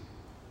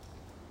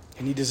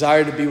 And he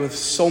desired to be with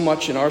so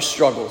much in our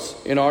struggles,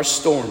 in our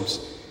storms,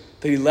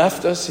 that he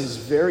left us his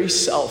very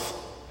self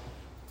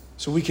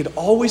so we could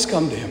always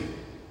come to him.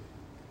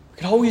 We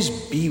could always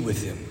be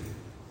with him.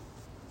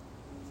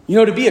 You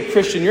know, to be a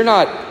Christian, you're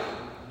not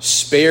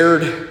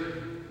spared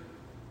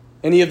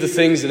any of the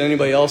things that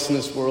anybody else in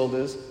this world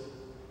is.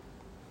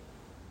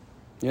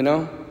 You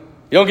know?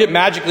 You don't get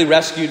magically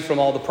rescued from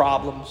all the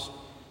problems.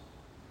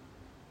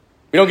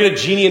 We don't get a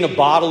genie in a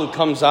bottle who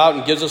comes out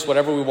and gives us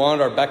whatever we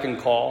want at our beck and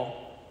call.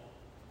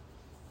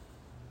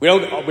 We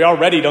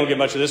already don't get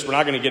much of this. We're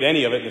not going to get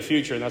any of it in the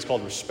future, and that's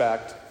called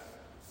respect.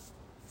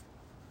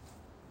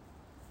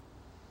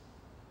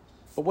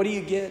 But what do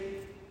you get?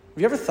 Have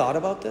you ever thought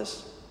about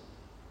this?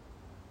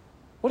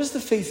 What does the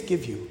faith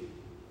give you?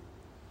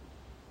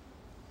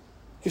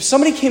 If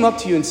somebody came up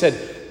to you and said,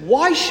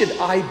 "Why should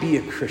I be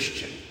a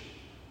Christian?"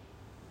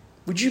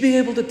 would you be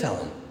able to tell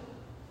them?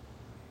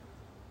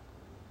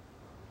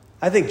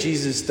 I think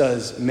Jesus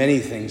does many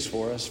things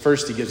for us.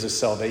 First, he gives us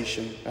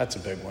salvation. That's a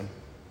big one.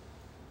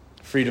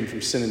 Freedom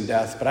from sin and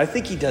death. But I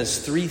think he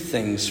does three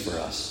things for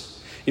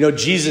us. You know,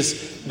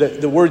 Jesus,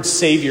 the word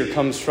Savior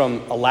comes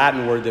from a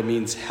Latin word that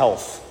means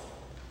health.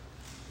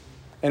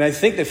 And I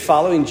think that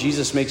following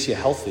Jesus makes you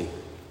healthy.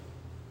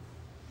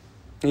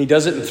 And he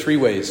does it in three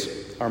ways: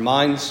 our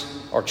minds,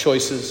 our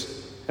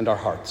choices, and our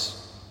hearts.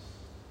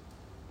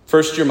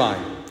 First, your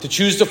mind. To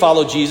choose to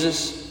follow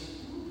Jesus,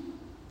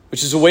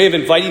 which is a way of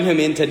inviting him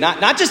into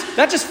not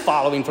just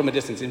following from a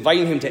distance,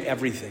 inviting him to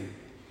everything.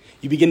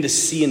 You begin to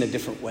see in a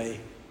different way.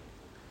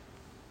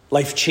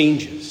 Life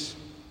changes.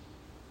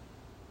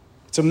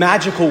 It's a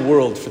magical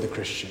world for the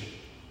Christian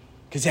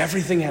because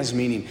everything has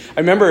meaning. I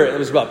remember it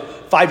was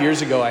about 5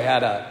 years ago, I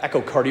had an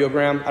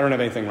echocardiogram. I don't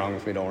have anything wrong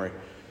with me, don't worry.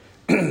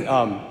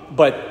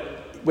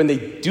 But when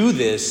they do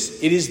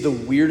this, it is the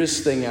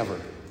weirdest thing ever.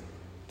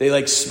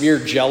 They smear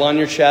gel on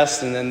your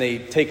chest and then they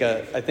take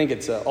I think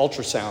it's an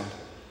ultrasound,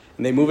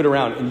 and they move it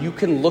around and you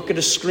can look at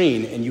a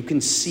screen and you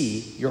can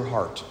see your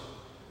heart.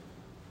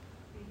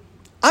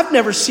 I've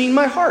never seen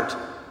my heart.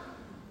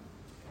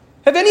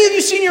 Have any of you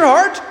seen your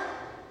heart?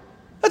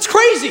 That's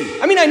crazy.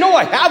 I mean, I know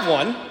I have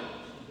one.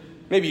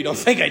 Maybe you don't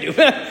think I do.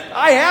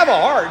 I have a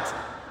heart.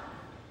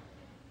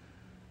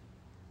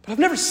 But I've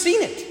never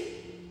seen it.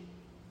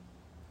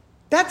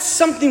 That's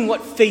something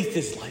what faith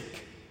is like.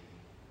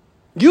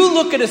 You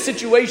look at a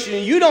situation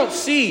and you don't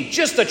see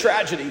just a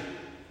tragedy.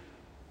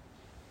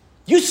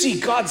 You see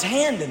God's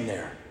hand in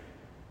there.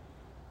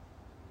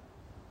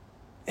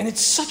 And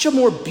it's such a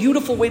more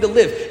beautiful way to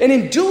live. And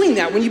in doing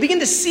that, when you begin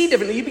to see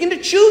differently, you begin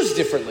to choose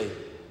differently.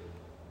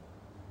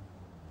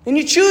 And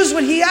you choose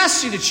what he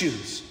asks you to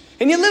choose.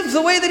 And you live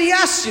the way that he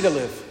asks you to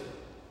live.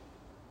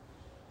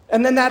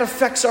 And then that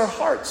affects our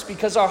hearts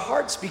because our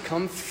hearts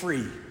become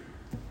free.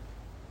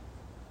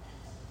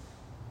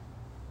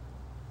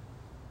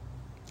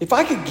 If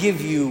I could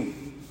give you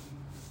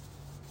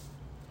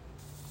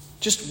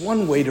just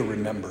one way to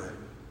remember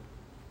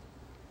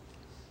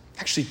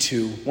Actually,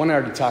 2. One I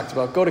already talked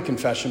about. Go to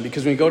confession,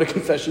 because when you go to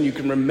confession, you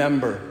can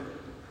remember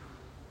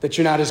that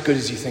you're not as good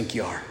as you think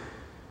you are.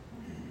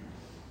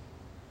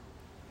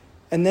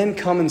 And then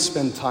come and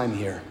spend time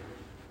here.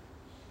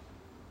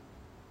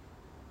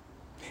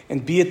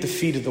 And be at the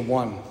feet of the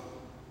one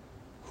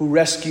who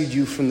rescued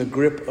you from the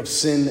grip of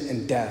sin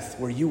and death,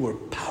 where you were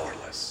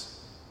powerless.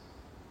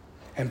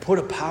 And put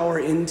a power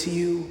into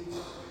you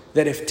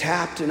that, if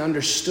tapped and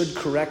understood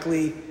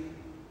correctly,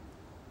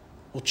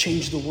 will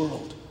change the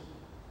world.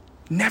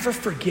 Never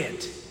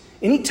forget.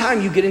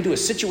 Anytime you get into a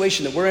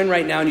situation that we're in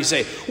right now and you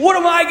say, what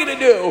am I going to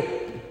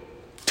do?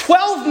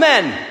 12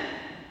 men.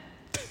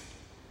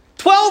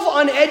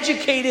 12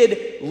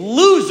 uneducated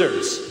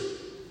losers.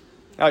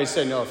 Oh, you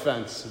say no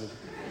offense.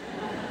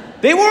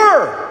 They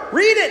were.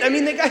 Read it. I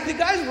mean, the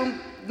guys were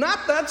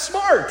not that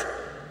smart.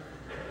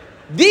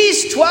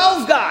 These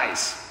 12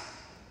 guys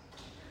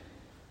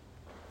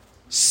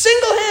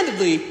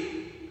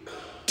single-handedly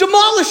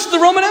demolished the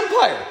Roman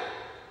Empire.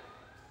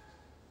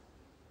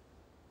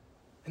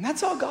 And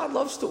that's how God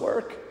loves to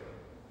work.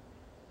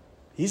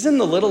 He's in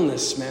the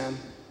littleness, man.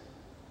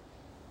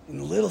 In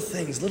the little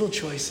things, little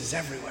choices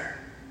everywhere.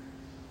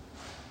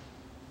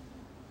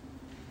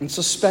 And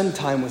so spend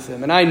time with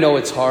him. And I know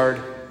it's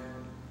hard.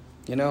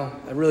 You know,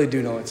 I really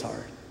do know it's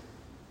hard.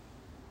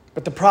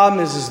 But the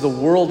problem is the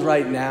world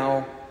right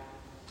now,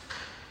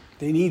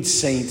 they need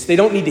saints. They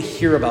don't need to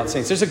hear about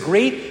saints. There's a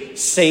great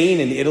saying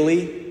in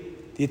Italy.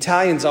 The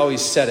Italians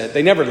always said it.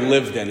 They never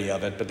lived any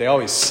of it, but they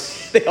always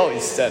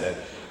said it.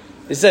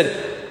 They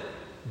said,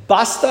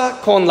 basta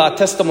con la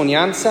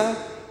testimonianza,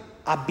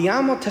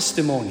 abbiamo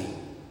testimoni.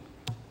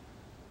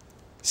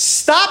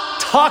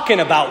 Stop talking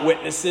about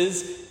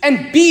witnesses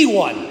and be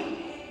one.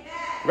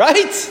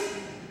 Right?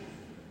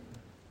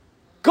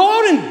 Go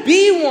out and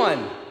be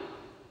one.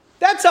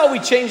 That's how we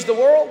change the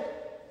world.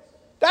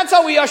 That's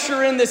how we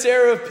usher in this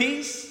era of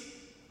peace.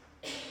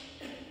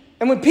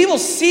 And when people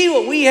see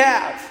what we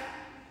have,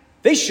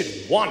 they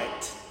should want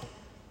it.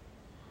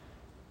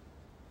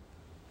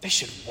 They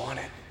should want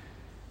it.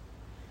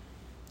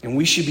 And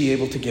we should be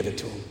able to give it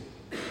to them.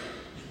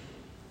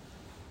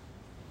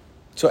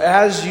 So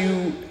as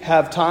you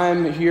have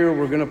time here,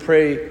 we're going to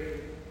pray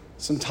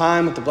some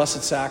time with the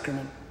Blessed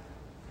Sacrament.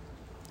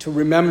 To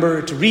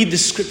remember, to read the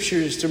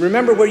scriptures, to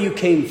remember where you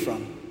came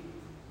from.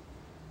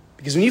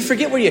 Because when you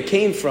forget where you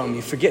came from,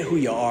 you forget who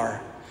you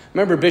are.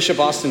 Remember Bishop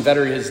Austin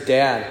Vetter, his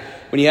dad,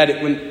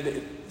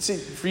 see,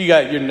 for you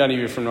guys, none of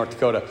you are from North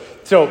Dakota.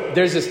 So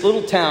there's this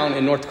little town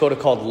in North Dakota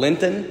called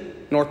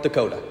Linton, North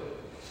Dakota.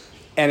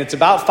 And it's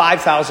about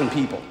 5,000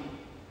 people.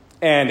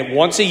 And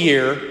once a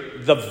year,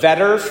 the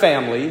Vetter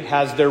family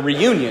has their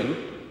reunion.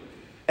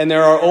 And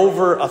there are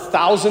over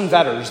 1,000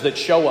 Vetters that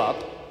show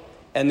up.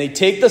 And they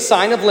take the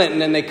sign of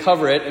Linton and they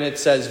cover it. And it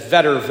says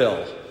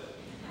Vetterville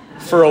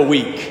for a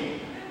week.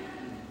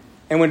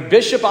 And when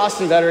Bishop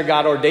Austin Vetter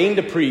got ordained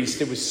a priest,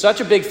 it was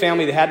such a big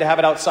family they had to have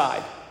it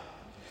outside.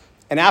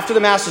 And after the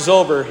Mass was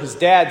over, his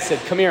dad said,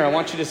 come here, I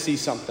want you to see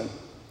something.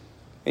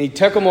 And he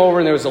took him over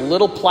and there was a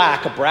little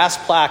plaque, a brass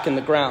plaque in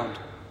the ground.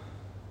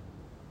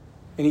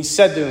 And he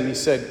said to him, he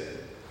said,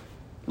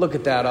 look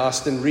at that,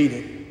 Austin, read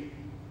it.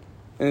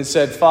 And it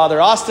said, Father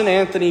Austin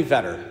Anthony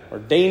Vetter,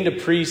 ordained a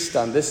priest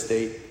on this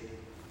date.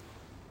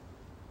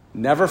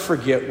 Never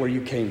forget where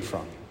you came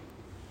from.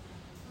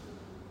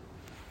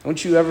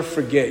 Don't you ever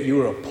forget you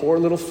were a poor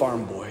little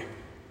farm boy.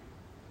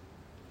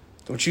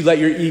 Don't you let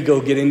your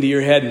ego get into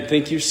your head and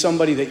think you're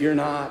somebody that you're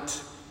not.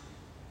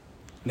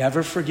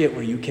 Never forget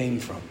where you came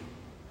from.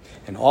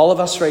 And all of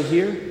us right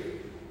here,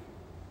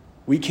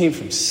 we came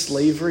from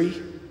slavery.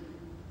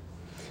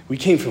 We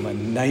came from a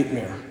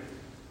nightmare.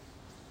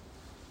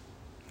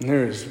 And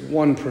there is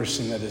one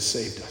person that has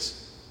saved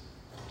us.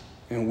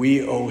 And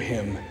we owe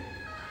him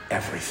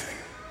everything.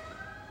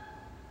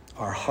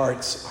 Our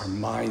hearts, our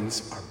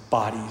minds, our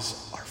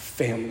bodies, our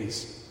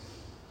families,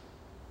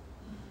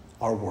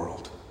 our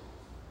world.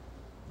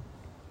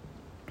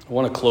 I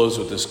want to close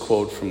with this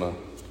quote from a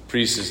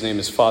priest. His name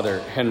is Father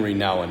Henry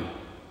Nouwen.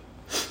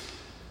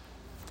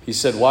 He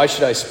said, why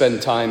should I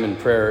spend time in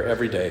prayer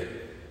every day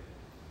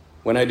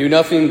when I do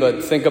nothing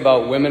but think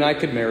about women I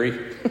could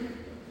marry,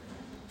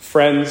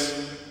 friends,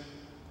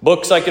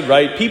 books I could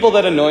write, people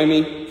that annoy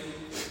me,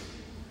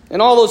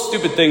 and all those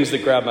stupid things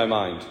that grab my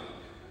mind?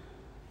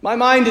 My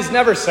mind is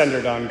never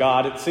centered on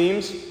God, it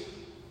seems.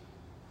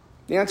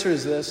 The answer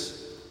is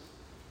this: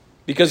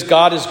 because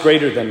God is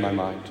greater than my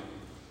mind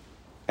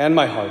and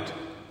my heart.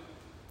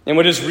 And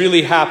what is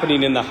really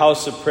happening in the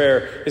house of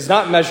prayer is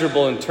not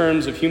measurable in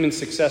terms of human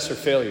success or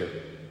failure.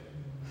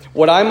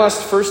 What I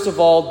must first of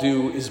all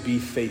do is be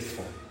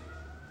faithful.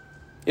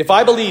 If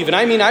I believe, and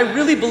I mean I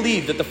really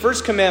believe, that the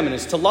first commandment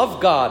is to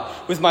love God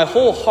with my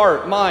whole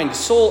heart, mind,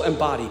 soul, and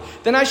body,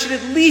 then I should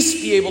at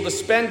least be able to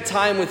spend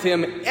time with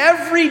him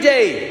every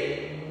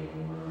day.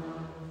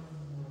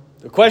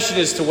 The question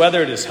as to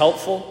whether it is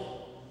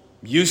helpful,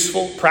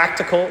 useful,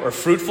 practical, or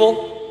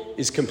fruitful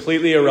is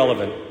completely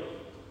irrelevant,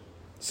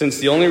 since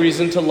the only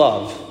reason to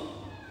love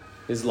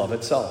is love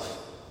itself.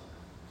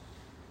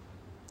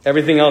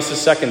 Everything else is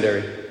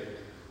secondary.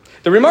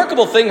 The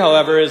remarkable thing,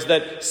 however, is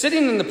that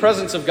sitting in the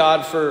presence of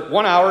God for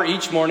 1 hour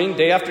each morning,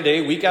 day after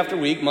day, week after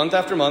week, month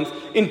after month,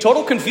 in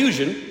total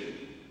confusion,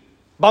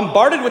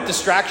 bombarded with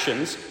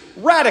distractions,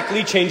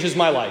 radically changes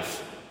my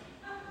life.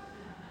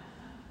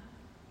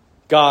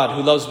 God,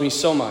 who loves me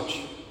so much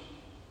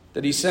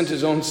that he sent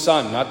his own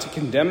Son, not to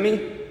condemn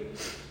me,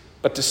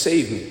 but to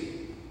save me,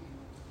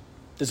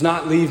 does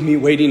not leave me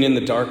waiting in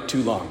the dark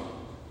too long.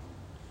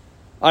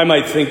 I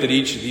might think that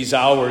each of these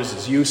hours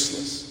is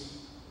useless,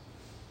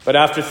 but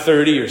after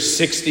 30 or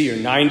 60 or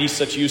 90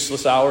 such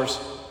useless hours,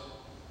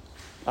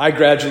 I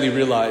gradually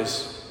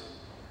realize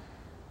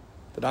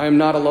that I am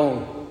not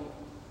alone.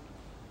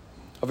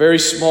 A very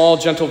small,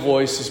 gentle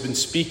voice has been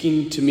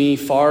speaking to me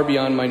far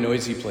beyond my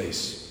noisy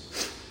place.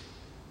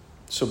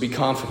 So be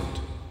confident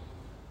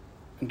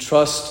and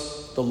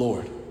trust the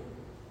Lord,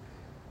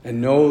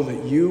 and know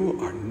that you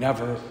are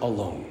never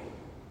alone.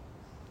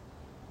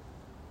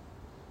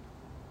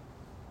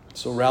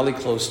 So rally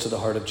close to the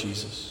heart of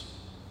Jesus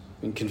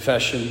in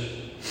confession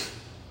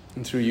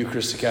and through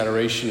Eucharistic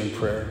adoration and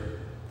prayer,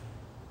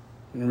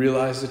 and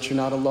realize that you're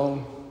not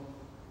alone.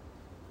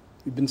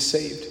 You've been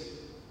saved.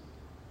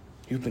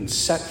 You've been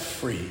set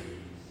free.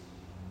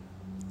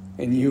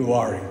 And you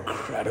are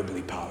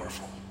incredibly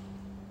powerful.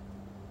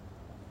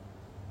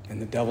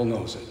 And the devil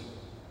knows it.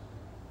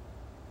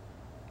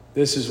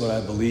 This is what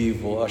I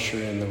believe will usher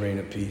in the reign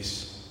of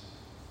peace,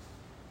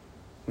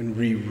 when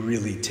we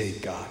really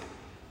take God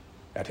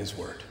at his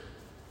word.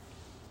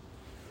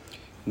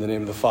 In the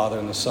name of the Father,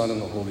 and the Son,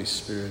 and the Holy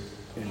Spirit,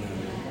 amen.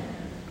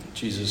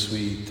 Jesus,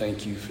 we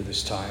thank you for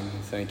this time. We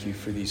thank you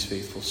for these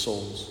faithful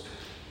souls.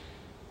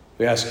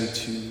 We ask you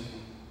to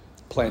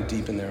plant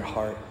deep in their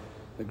heart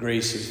the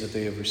graces that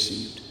they have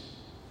received.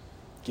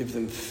 Give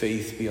them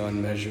faith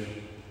beyond measure.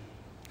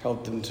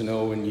 Help them to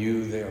know in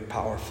you they are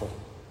powerful,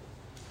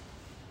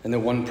 and that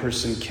one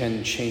person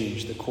can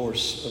change the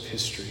course of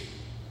history.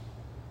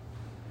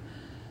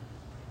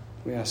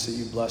 We ask that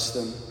you bless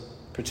them,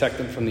 protect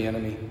them from the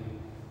enemy,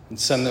 and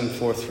send them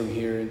forth from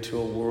here into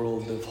a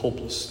world of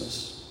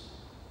hopelessness,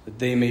 that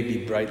they may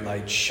be bright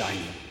lights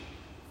shining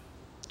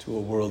to a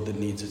world that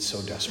needs it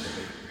so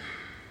desperately.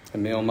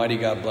 And may Almighty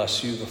God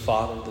bless you, the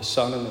Father, the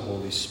Son, and the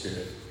Holy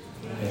Spirit.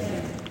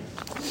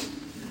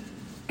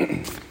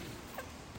 Amen.